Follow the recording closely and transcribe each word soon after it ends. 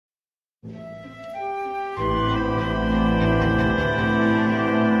Phelps,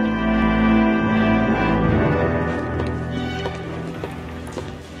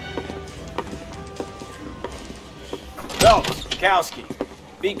 Kowski.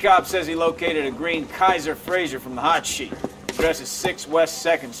 B-Cop says he located a green Kaiser Fraser from the hot sheet. Address is 6 West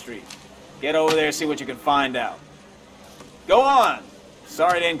 2nd Street. Get over there, see what you can find out. Go on.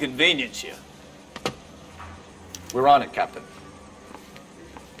 Sorry to inconvenience you. We're on it, Captain.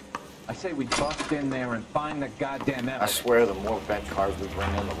 I say we bust in there and find the goddamn evidence. I swear the more bent cars we bring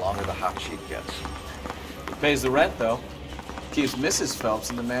in, the longer the hot sheet gets. It pays the rent, though. Keeps Mrs. Phelps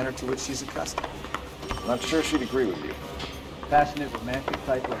in the manner to which she's accustomed. I'm not sure she'd agree with you. Passionate, romantic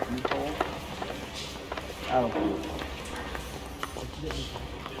type like you told? I don't believe it.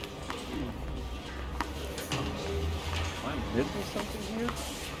 Am I missing something here?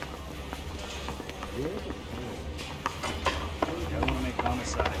 I want to make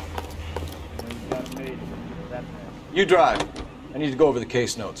homicide. You drive. I need to go over the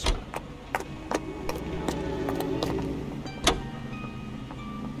case notes.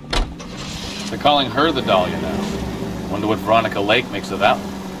 They're calling her the Dahlia now. Wonder what Veronica Lake makes of that one.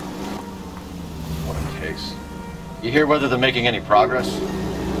 What a case. You hear whether they're making any progress?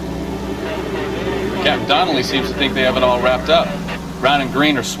 Captain Donnelly seems to think they have it all wrapped up. Brown and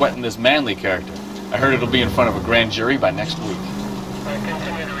Green are sweating this Manley character. I heard it'll be in front of a grand jury by next week.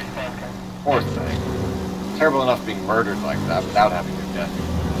 Poor thing. Terrible enough being murdered like that without having your death.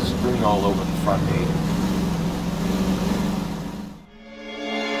 Strewn all over the front gate.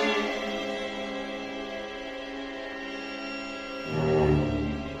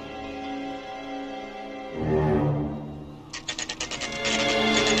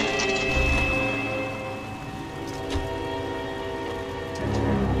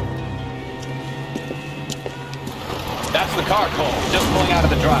 That's the car, Cole. Just pulling out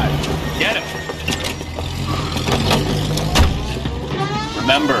of the drive. Get him.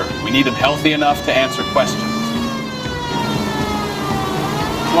 Remember, we need him healthy enough to answer questions.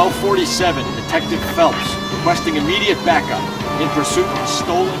 1247, Detective Phelps, requesting immediate backup in pursuit of a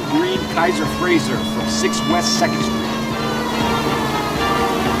stolen green Kaiser Fraser from 6 West 2nd Street.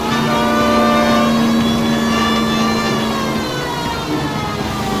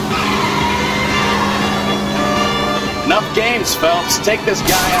 Enough games, Phelps. Take this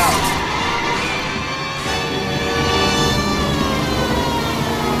guy out.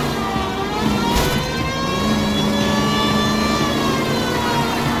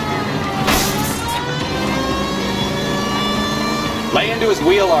 Lay into his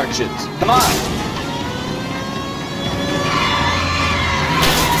wheel arches. Come on.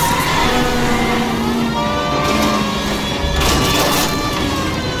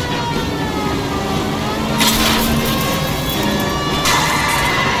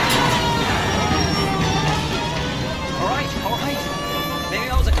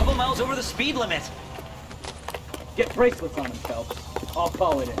 Over the speed limit. Get bracelets on him, Phelps. I'll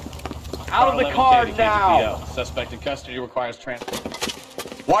call it in. Out of the car now! Suspect in custody requires transfer.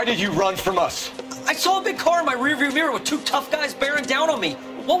 Why did you run from us? I saw a big car in my rearview mirror with 2 tough guys bearing down on me.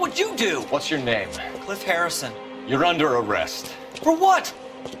 What would you do? What's your name? Cliff Harrison. You're under arrest. For what?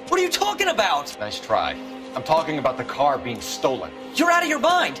 What are you talking about? Nice try. I'm talking about the car being stolen. You're out of your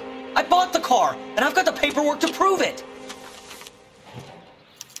mind. I bought the car, and I've got the paperwork to prove it.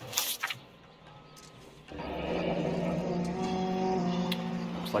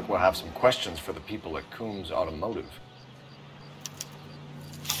 Looks like we'll have some questions for the people at Coombs Automotive.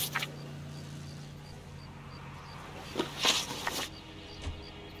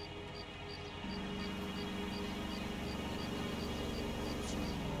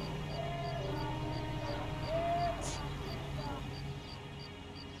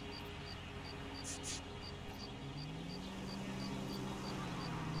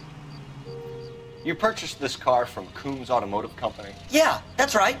 You purchased this car from Coombs Automotive Company? Yeah,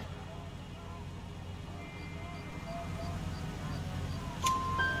 that's right.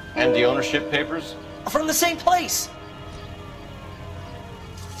 And the ownership papers? From the same place.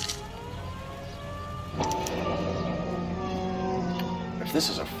 If this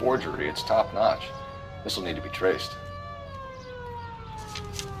is a forgery, it's top-notch. This will need to be traced.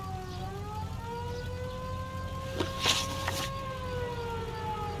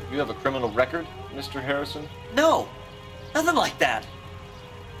 You have a criminal record, Mr. Harrison? No, nothing like that.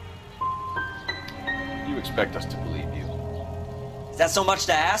 You expect us to believe you? Is that so much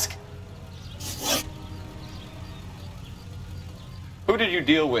to ask? Who did you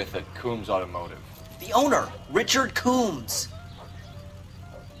deal with at Coombs Automotive? The owner, Richard Coombs.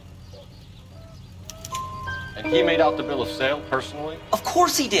 And he made out the bill of sale personally? Of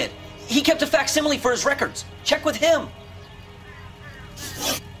course he did. He kept a facsimile for his records. Check with him.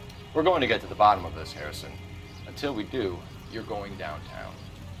 We're going to get to the bottom of this, Harrison. Until we do, you're going downtown.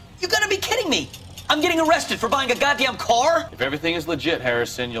 You gotta be kidding me! I'm getting arrested for buying a goddamn car? If everything is legit,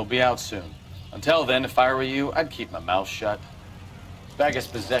 Harrison, you'll be out soon. Until then, if I were you, I'd keep my mouth shut. Bag his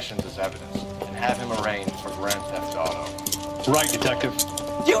possessions as evidence and have him arraigned for grand theft auto. Right, Detective.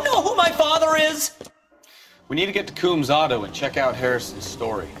 Do you know who my father is? We need to get to Coombs Auto and check out Harrison's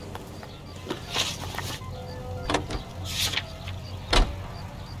story.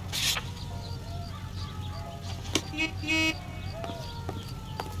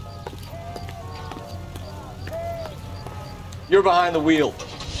 You're behind the wheel.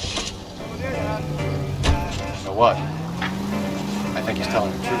 You know what? I think he's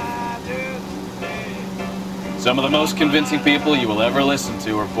telling the truth. Some of the most convincing people you will ever listen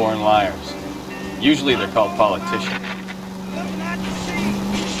to are born liars. Usually they're called politicians.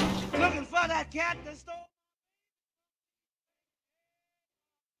 Looking for that cat that stole.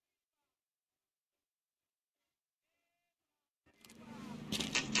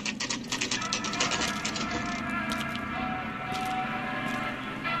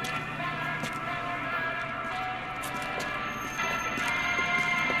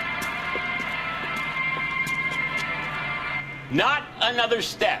 Not another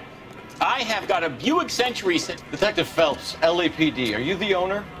step. I have got a Buick Century. Detective Phelps, LAPD, are you the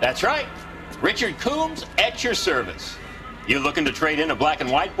owner? That's right. Richard Coombs at your service. You looking to trade in a black and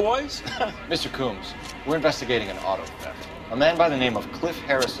white, boys? Mr. Coombs, we're investigating an auto theft. A man by the name of Cliff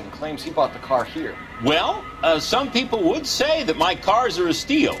Harrison claims he bought the car here. Well, some people would say that my cars are a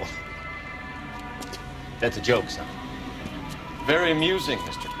steal. That's a joke, son. Very amusing,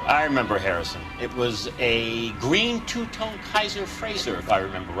 Mr. Coombs. I remember Harrison. It was a green two-tone Kaiser Frazer, if I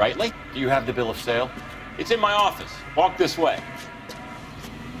remember rightly. Do you have the bill of sale? It's in my office. Walk this way.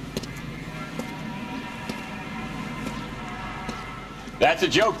 That's a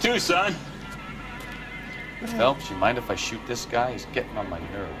joke too, son. Phelps, you mind if I shoot this guy? He's getting on my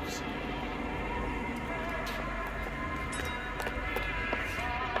nerves.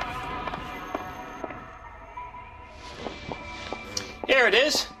 Here it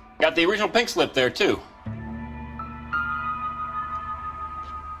is. Got the original pink slip there, too.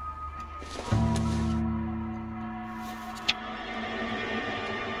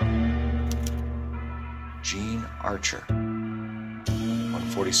 Gene Archer,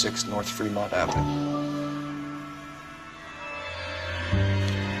 146 North Fremont Avenue.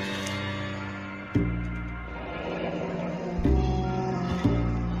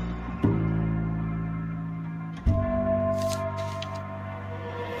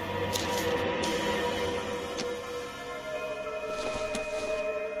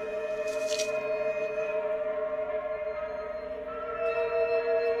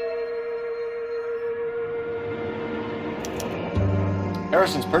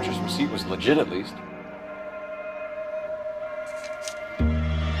 Harrison's purchase receipt was legit, at least.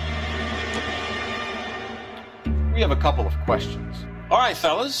 We have a couple of questions. All right,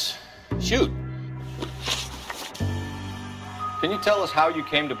 fellas. Shoot. Can you tell us how you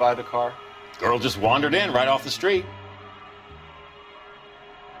came to buy the car? Girl just wandered in right off the street.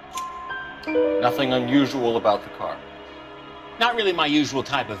 Nothing unusual about the car. Not really my usual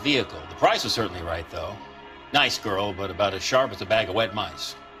type of vehicle. The price was certainly right, though. Nice girl, but about as sharp as a bag of wet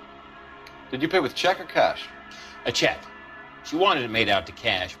mice. Did you pay with check or cash? A check. She wanted it made out to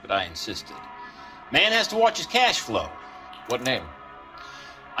cash, but I insisted. Man has to watch his cash flow. What name?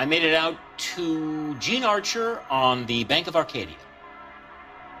 I made it out to Gene Archer on the Bank of Arcadia.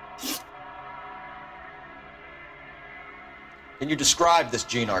 Can you describe this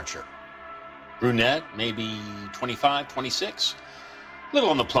Gene Archer? Brunette, maybe 25, 26. Little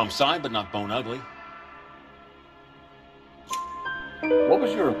on the plump side, but not bone ugly. What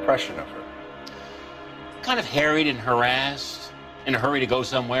was your impression of her? Kind of harried and harassed. In a hurry to go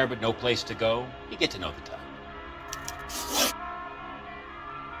somewhere, but no place to go. You get to know the type.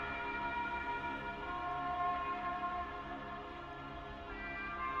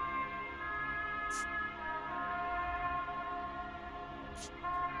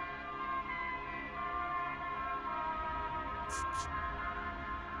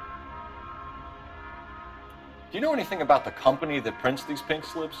 Do you know anything about the company that prints these pink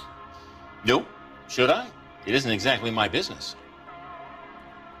slips? Nope. Should I? It isn't exactly my business.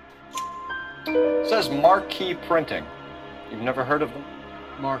 It says Marquee Printing. You've never heard of them?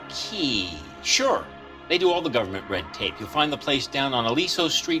 Marquee. Sure. They do all the government red tape. You'll find the place down on Aliso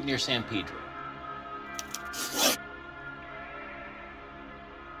Street near San Pedro.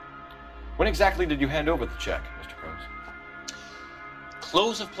 When exactly did you hand over the check, Mr. Coombs?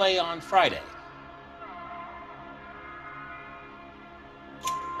 Close of play on Friday.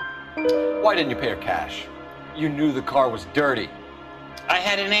 Why didn't you pay her cash? You knew the car was dirty. I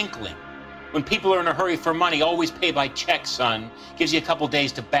had an inkling. When people are in a hurry for money, always pay by check, son. Gives you a couple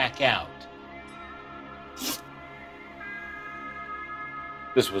days to back out.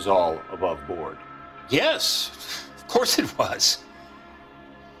 This was all above board. Yes, of course it was.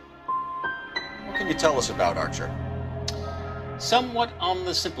 What can you tell us about Archer? Somewhat on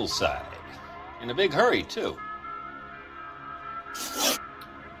the simple side. In a big hurry, too.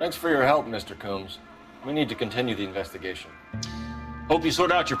 Thanks for your help, Mr. Coombs. We need to continue the investigation. Hope you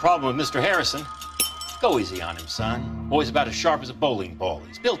sort out your problem with Mr. Harrison. Go easy on him, son. Boy's about as sharp as a bowling ball.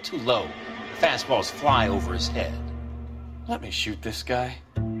 He's built too low. The fastballs fly over his head. Let me shoot this guy,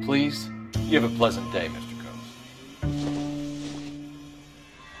 please. You have a pleasant day, Mr. Coombs.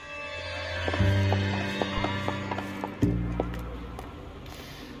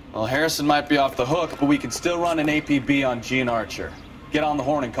 Well, Harrison might be off the hook, but we can still run an APB on Gene Archer. Get on the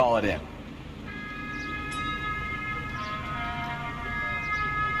horn and call it in.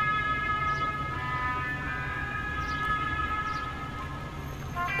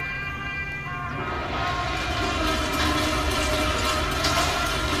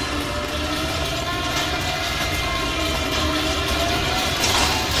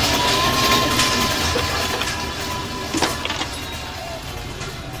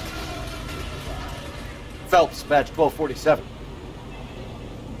 Phelps, badge 1247.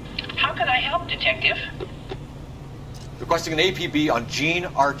 How can I help, Detective? Requesting an APB on Gene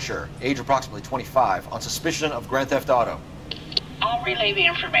Archer, age approximately 25, on suspicion of grand theft auto. I'll relay the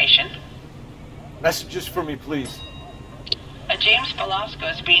information. Messages for me, please. A James Velasco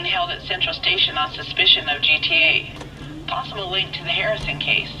is being held at Central Station on suspicion of GTA. Possible link to the Harrison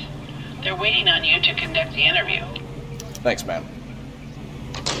case. They're waiting on you to conduct the interview. Thanks, ma'am.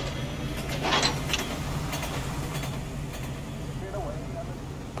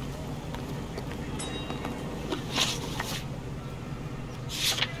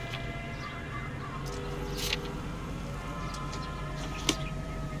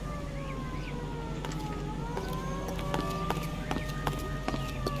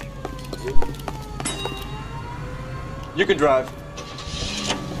 You can drive.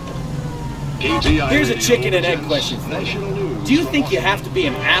 Here's a chicken and egg question for you. Do you think you have to be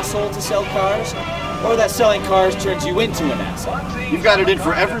an asshole to sell cars? Or that selling cars turns you into an asshole? You've got it in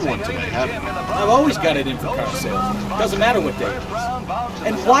for everyone today, haven't you? I've always got it in for car sales. Doesn't matter what day it is.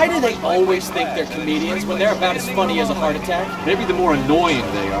 And why do they always think they're comedians when they're about as funny as a heart attack? Maybe the more annoying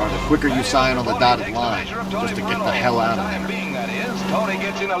they are, the quicker you sign on the dotted line, just to get the hell out of there. Being that is, Tony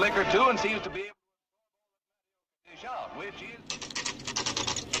gets in a lick or two and seems to be able to dish out, which is...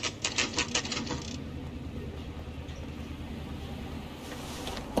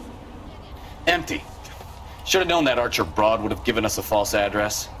 Empty. Should have known that Archer broad would have given us a false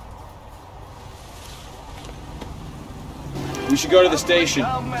address. We should go to the station,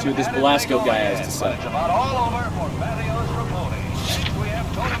 see what this Velasco guy has to say. It's about all over for Patios Rapoli. Next we have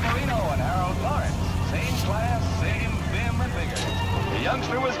Tony Marino and Harold Lawrence. Same class, same vim and vigor. The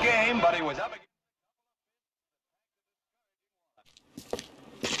youngster was game, but he was up against...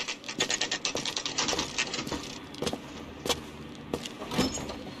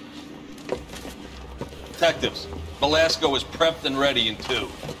 Detectives, Velasco is prepped and ready in 2.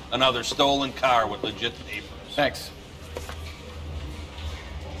 Another stolen car with legit papers. Thanks.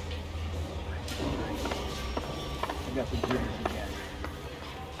 I got the jitters again.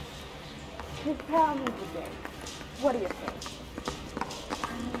 Just tell me today. What do you think?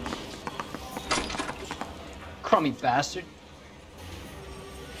 Crummy bastard.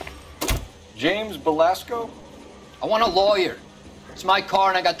 James Velasco? I want a lawyer. It's my car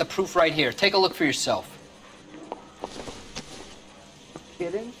and I got the proof right here. Take a look for yourself.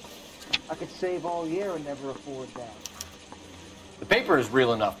 Kidding? I could save all year and never afford that. The paper is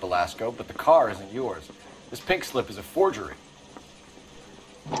real enough, Velasco, but the car isn't yours. This pink slip is a forgery.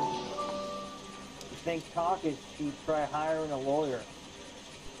 You think talk is cheap, try hiring a lawyer.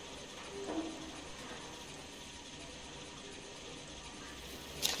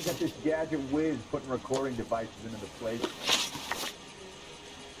 You got this gadget whiz putting recording devices into the place.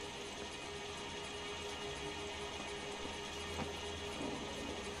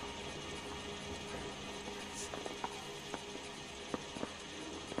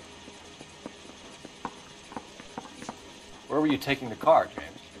 Where were you taking the car,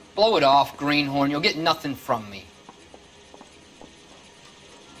 James? Blow it off, greenhorn. You'll get nothing from me.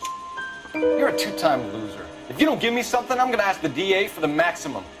 You're a two-time loser. If you don't give me something, I'm gonna ask the DA for the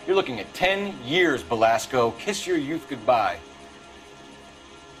maximum. You're looking at 10 years, Velasco. Kiss your youth goodbye.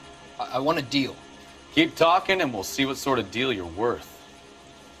 I want a deal. Keep talking and we'll see what sort of deal you're worth.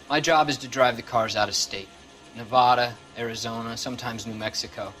 My job is to drive the cars out of state. Nevada, Arizona, sometimes New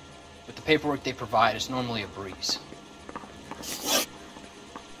Mexico. With the paperwork they provide, it's normally a breeze.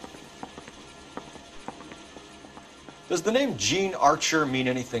 Does the name Jean Archer mean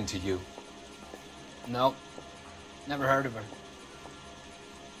anything to you? Nope. Never heard of her.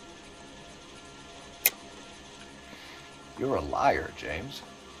 You're a liar, James.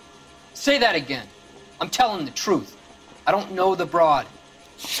 Say that again. I'm telling the truth. I don't know the broad.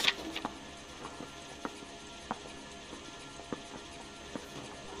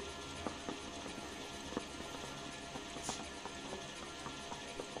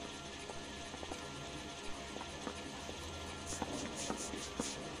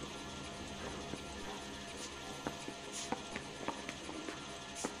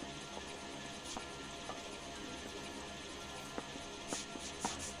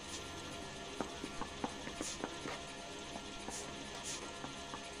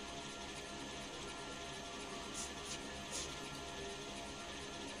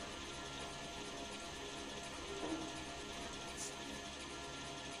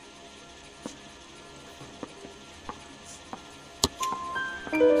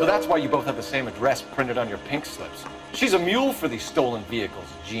 So that's why you both have the same address printed on your pink slips. She's a mule for these stolen vehicles,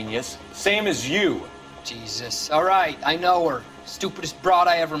 genius. Same as you. Jesus. All right, I know her. Stupidest broad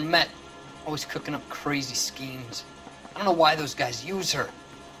I ever met. Always cooking up crazy schemes. I don't know why those guys use her.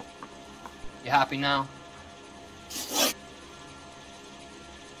 You happy now?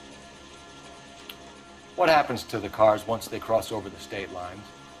 What happens to the cars once they cross over the state lines?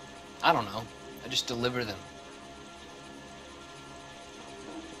 I don't know. I just deliver them.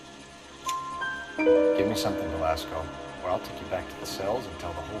 Give me something, Velasco, or I'll take you back to the cells and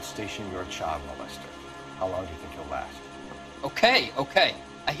tell the whole station you're a child molester. How long do you think you'll last? Okay.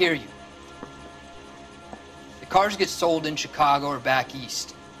 I hear you. The cars get sold in Chicago or back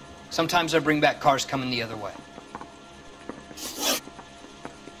east. Sometimes I bring back cars coming the other way.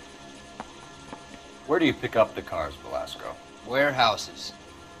 Where do you pick up the cars, Velasco? Warehouses.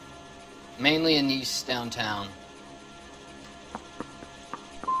 Mainly in East downtown.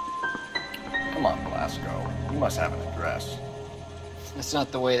 Come on, Velasco. You must have an address. That's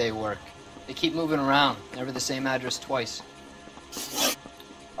not the way they work. They keep moving around, never the same address twice.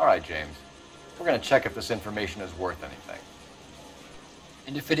 All right, James. We're gonna check if this information is worth anything.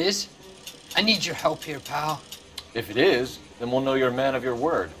 And if it is, I need your help here, pal. If it is, then we'll know you're a man of your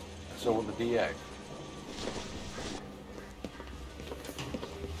word. And so will the DA.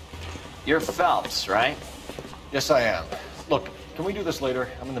 You're Phelps, right? Yes, I am. Look, can we do this later?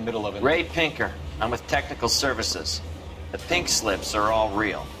 I'm in the middle of it. Ray Pinker. I'm with Technical Services. The pink slips are all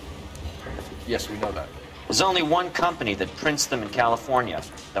real. Yes, we know that. There's only one company that prints them in California,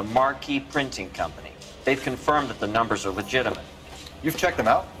 the Marquee Printing Company. They've confirmed that the numbers are legitimate. You've checked them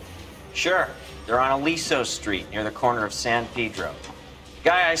out? Sure. They're on Aliso Street, near the corner of San Pedro. The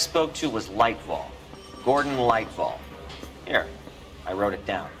guy I spoke to was Lightval. Gordon Lightval. Here, I wrote it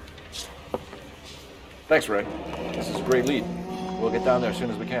down. Thanks, Ray. This is a great lead. We'll get down there as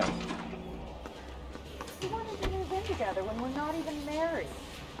soon as we can. We wanted to move in together when we're not even married.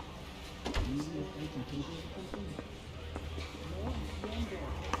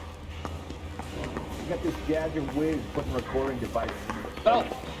 You got this gadget whiz putting recording device in your Oh,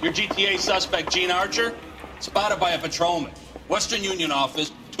 your GTA suspect, Jean Archer? Spotted by a patrolman. Western Union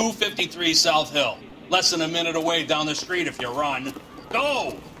office, 253 South Hill. Less than a minute away down the street if you run.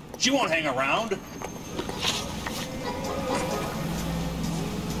 Go! She won't hang around.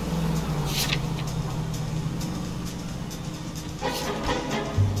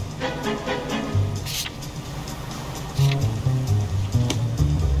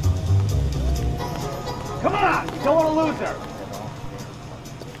 Come on! You don't want to lose her!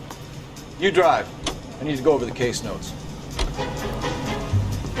 You drive. I need to go over the case notes.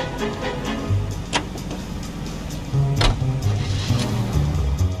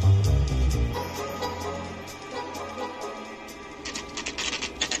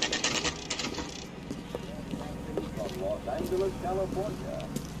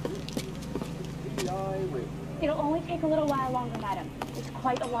 It'll only take a little while longer, madam. It's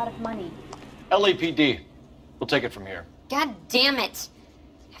quite a lot of money. LAPD. We'll take it from here. God damn it.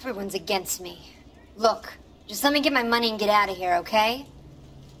 Everyone's against me. Look, just let me get my money and get out of here, okay?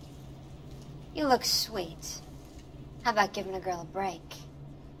 You look sweet. How about giving a girl a break?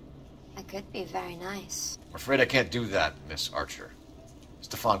 That could be very nice. I'm afraid I can't do that, Miss Archer.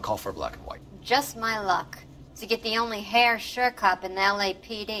 Stefan, call for black and white. Just my luck to get the only hair sure cop in the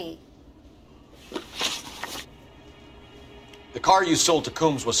LAPD. The car you sold to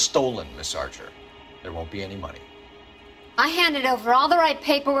Coombs was stolen, Miss Archer. There won't be any money. I handed over all the right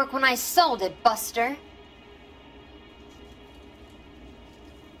paperwork when I sold it, Buster.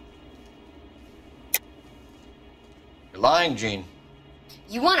 You're lying, Jean.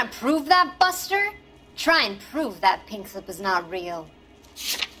 You want to prove that, Buster? Try and prove that pink slip is not real.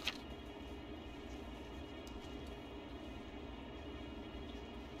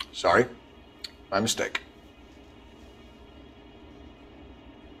 Sorry. My mistake.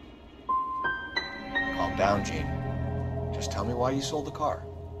 Calm down, Jean. Just tell me why you sold the car.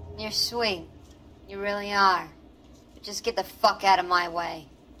 You're sweet. You really are. But just get the fuck out of my way.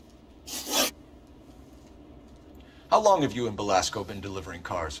 How long have you and Belasco been delivering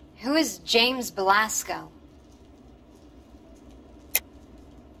cars? Who is James Belasco?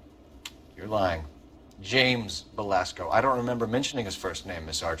 You're lying. James Belasco. I don't remember mentioning his first name,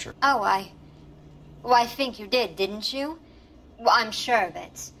 Miss Archer. Oh, Well, I think you did, didn't you? Well, I'm sure of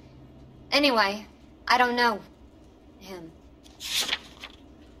it. Anyway, I don't know him.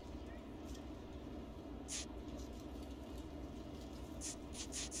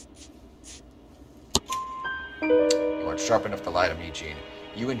 You aren't sharp enough to lie to me, Jean.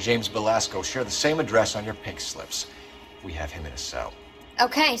 You and James Belasco share the same address on your pink slips. We have him in a cell.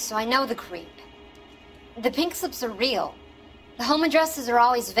 Okay, so I know the creep. The pink slips are real. The home addresses are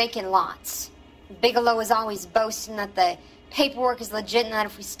always vacant lots. Bigelow is always boasting that the paperwork is legit and that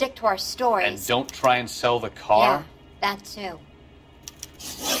if we stick to our stories... And don't try and sell the car? Yeah, that too.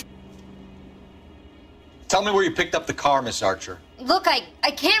 Tell me where you picked up the car, Miss Archer. Look,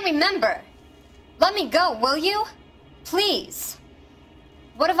 I can't remember. Let me go, will you? Please.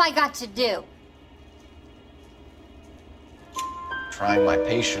 What have I got to do? Trying my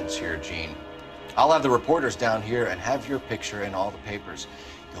patience here, Jean. I'll have the reporters down here and have your picture in all the papers.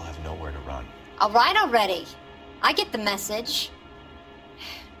 You'll have nowhere to run. All right already. I get the message.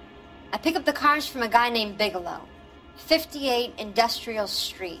 I pick up the cars from a guy named Bigelow. 58 Industrial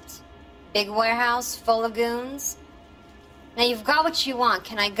Street. Big warehouse, full of goons. Now you've got what you want.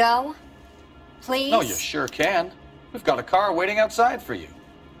 Can I go? Please? No, you sure can. We've got a car waiting outside for you.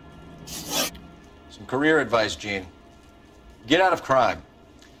 Some career advice, Jean. Get out of crime.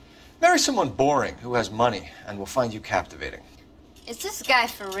 Marry someone boring who has money and will find you captivating. Is this guy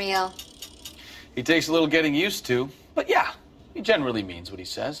for real? He takes a little getting used to, but yeah, he generally means what he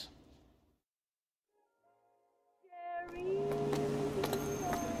says.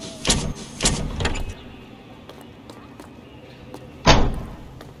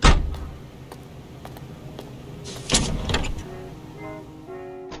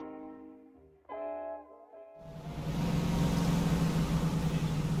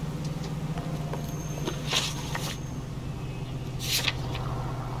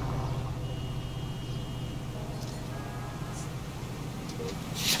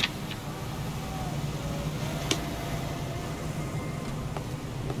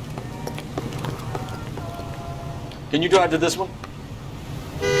 Can you drive to this one?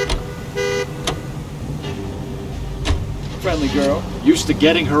 Friendly girl, used to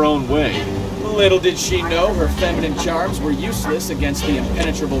getting her own way. Little did she know her feminine charms were useless against the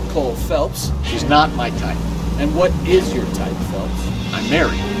impenetrable Cole Phelps. She's not my type. And what is your type, Phelps? I'm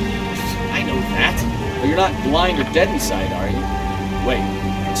married. I know that. But you're not blind or dead inside, are you?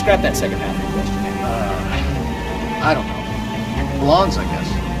 Wait, scrap that second half of the question. I don't know. Blondes, I guess.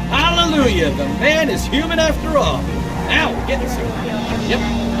 Hallelujah! The man is human after all. Now we're getting somewhere. Yep,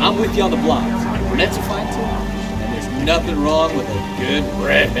 I'm with you on the blondes. Brunettes are fine too. And there's nothing wrong with a good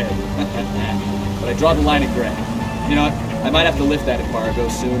redhead. But I draw the line at gray. You know what? I might have to lift that embargo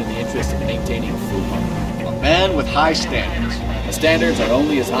soon in the interest of maintaining a food market. A man with high standards. The standards are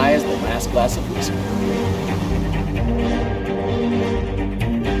only as high as the last glass of whiskey.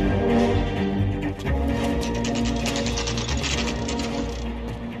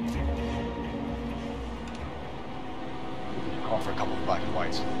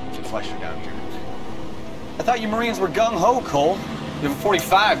 I thought you Marines were gung-ho, Cole. You have a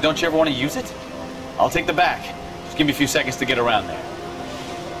 45, don't you ever want to use it? I'll take the back. Just give me a few seconds to get around there.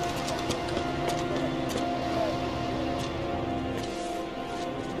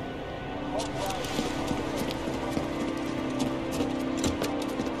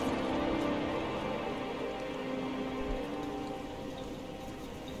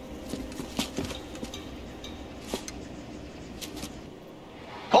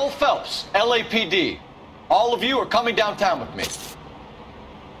 Cole Phelps, LAPD. All of you are coming downtown with me.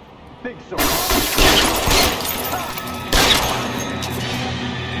 Think so. Throw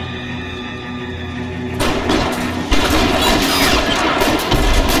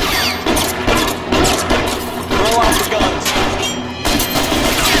out the guns.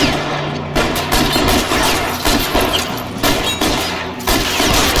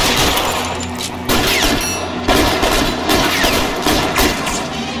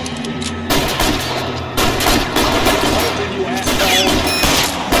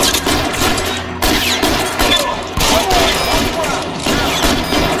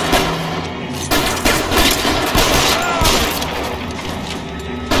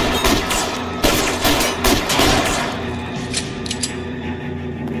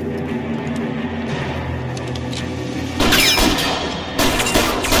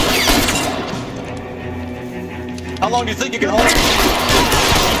 long do you think you can hold it?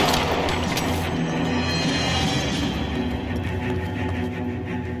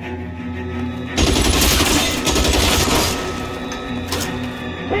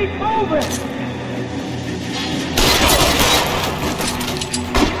 Keep moving!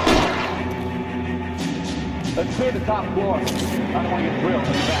 Let's clear the top floor. I don't want to get drilled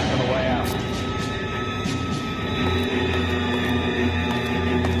in the back on the way out.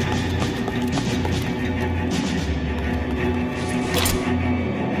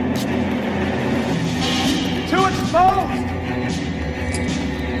 Too exposed!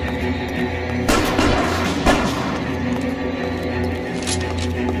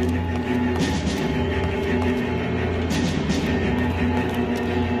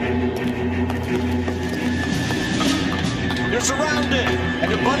 You're surrounded,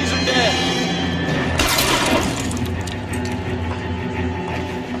 and your buddies are dead.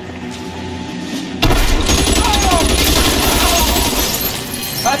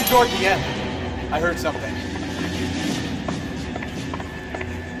 How'd you go at the end? I heard something.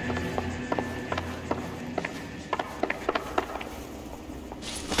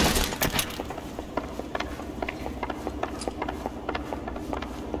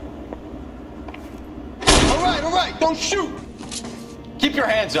 All right, don't shoot! Keep your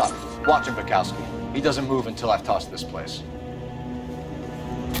hands up. Watch him, Bukowski. He doesn't move until I've tossed this place.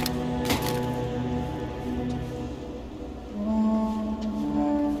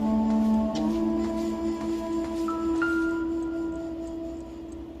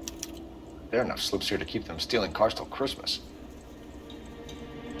 There are enough sloops here to keep them stealing cars till Christmas.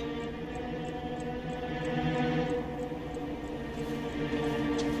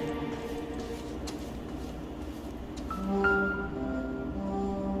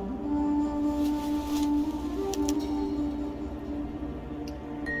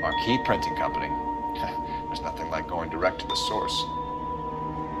 Marquee Printing Company. There's nothing like going direct to the source.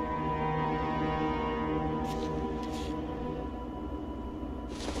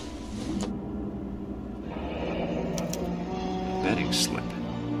 Betting slip.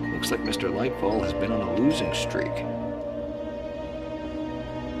 Looks like Mr. Lightfall has been on a losing streak.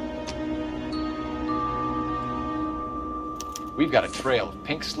 We've got a trail of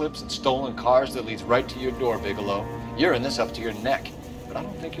pink slips and stolen cars that leads right to your door, Bigelow. You're in this up to your neck, but I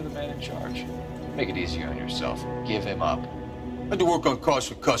don't think you're the man in charge. Make it easier on yourself. Give him up. I do work on cars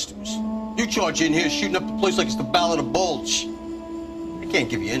for customers. You charge in here shooting up the place like it's the Ballad of Bulge. I can't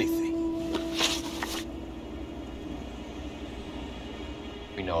give you anything.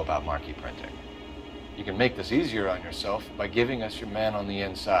 We know about marquee printing. You can make this easier on yourself by giving us your man on the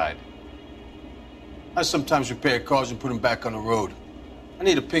inside. I sometimes repair cars and put them back on the road. I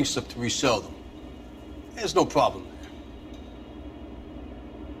need a pink slip to resell them. There's no problem there.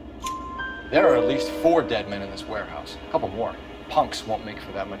 There are at least 4 dead men in this warehouse. A couple more. Punks won't make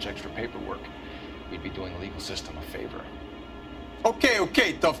for that much extra paperwork. We'd be doing the legal system a favor.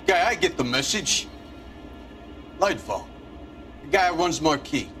 Okay, tough guy, I get the message. Lightfall, the guy who runs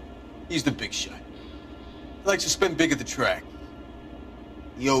Marquee. He's the big shot. He likes to spend big at the track.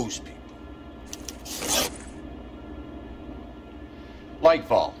 He owes people.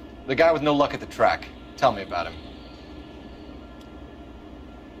 Lightfall, the guy with no luck at the track. Tell me about him.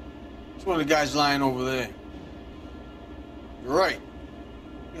 It's one of the guys lying over there. You're right.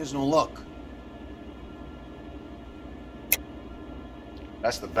 He has no luck.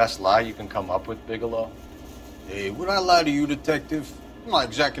 That's the best lie you can come up with, Bigelow? Hey, would I lie to you, detective? I'm not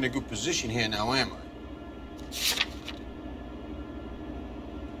exactly in a good position here now, am I?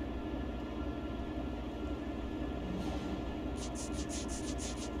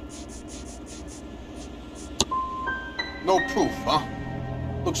 No proof, huh?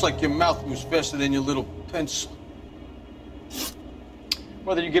 Looks like your mouth moves faster than your little pencil.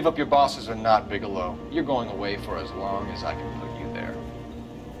 Whether you give up your bosses or not, Bigelow, you're going away for as long as I can put you there.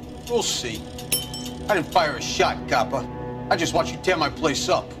 We'll see. I didn't fire a shot, copper. I just watched you tear my place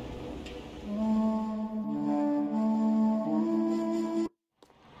up.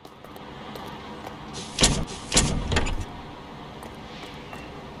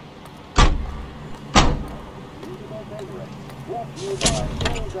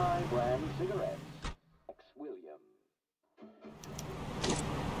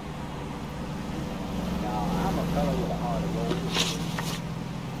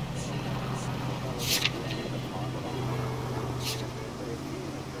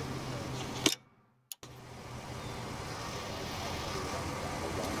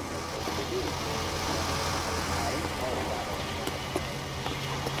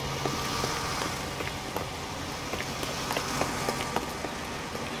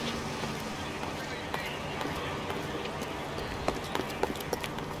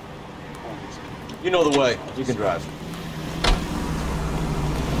 You know the way. You can drive.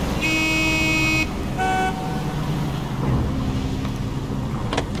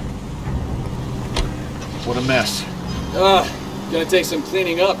 What a mess. Gonna take some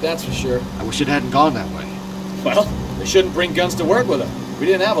cleaning up, that's for sure. I wish it hadn't gone that way. Well, they shouldn't bring guns to work with them. We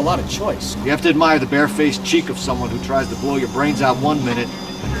didn't have a lot of choice. You have to admire the barefaced cheek of someone who tries to blow your brains out one minute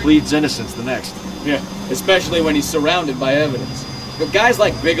and pleads innocence the next. Yeah, especially when he's surrounded by evidence. But guys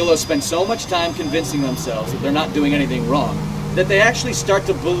like Bigelow spend so much time convincing themselves that they're not doing anything wrong, that they actually start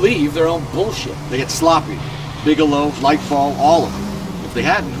to believe their own bullshit. They get sloppy. Bigelow, Lightfall, all of them. If they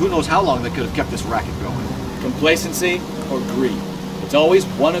hadn't, who knows how long they could have kept this racket going. Complacency or greed. It's always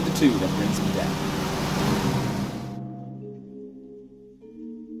one of the two that brings them down.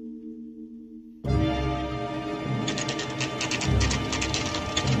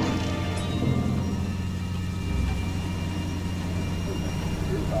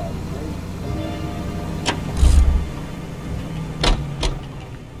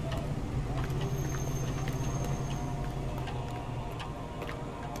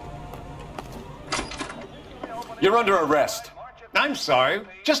 You're under arrest. I'm sorry.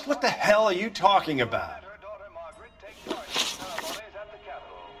 Just what the hell are you talking about?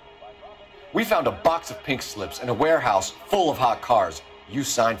 We found a box of pink slips in a warehouse full of hot cars. You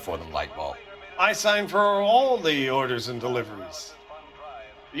signed for them, Lightball. I signed for all the orders and deliveries.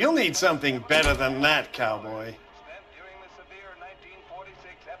 You'll need something better than that, cowboy.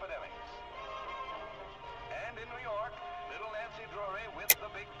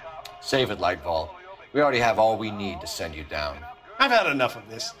 Save it, Lightball. We already have all we need to send you down. I've had enough of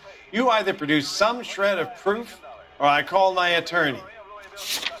this. You either produce some shred of proof, or I call my attorney.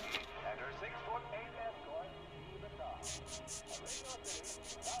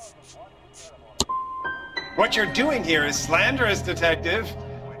 What you're doing here is slanderous, Detective,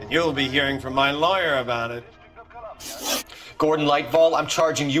 and you'll be hearing from my lawyer about it. Gordon Lightball, I'm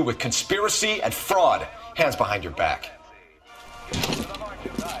charging you with conspiracy and fraud. Hands behind your back.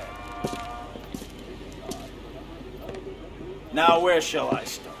 Now, where shall I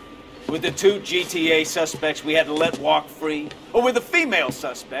start? With the two GTA suspects we had to let walk free? Or with the female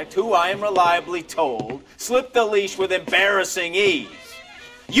suspect, who I am reliably told slipped the leash with embarrassing ease?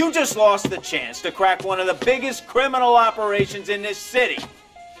 You just lost the chance to crack one of the biggest criminal operations in this city.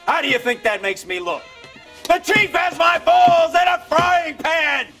 How do you think that makes me look? The chief has my balls in a frying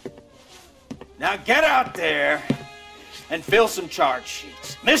pan! Now get out there and fill some charge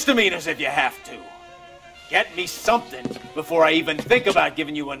sheets. Misdemeanors if you have to. Get me something before I even think about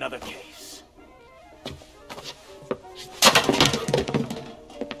giving you another case.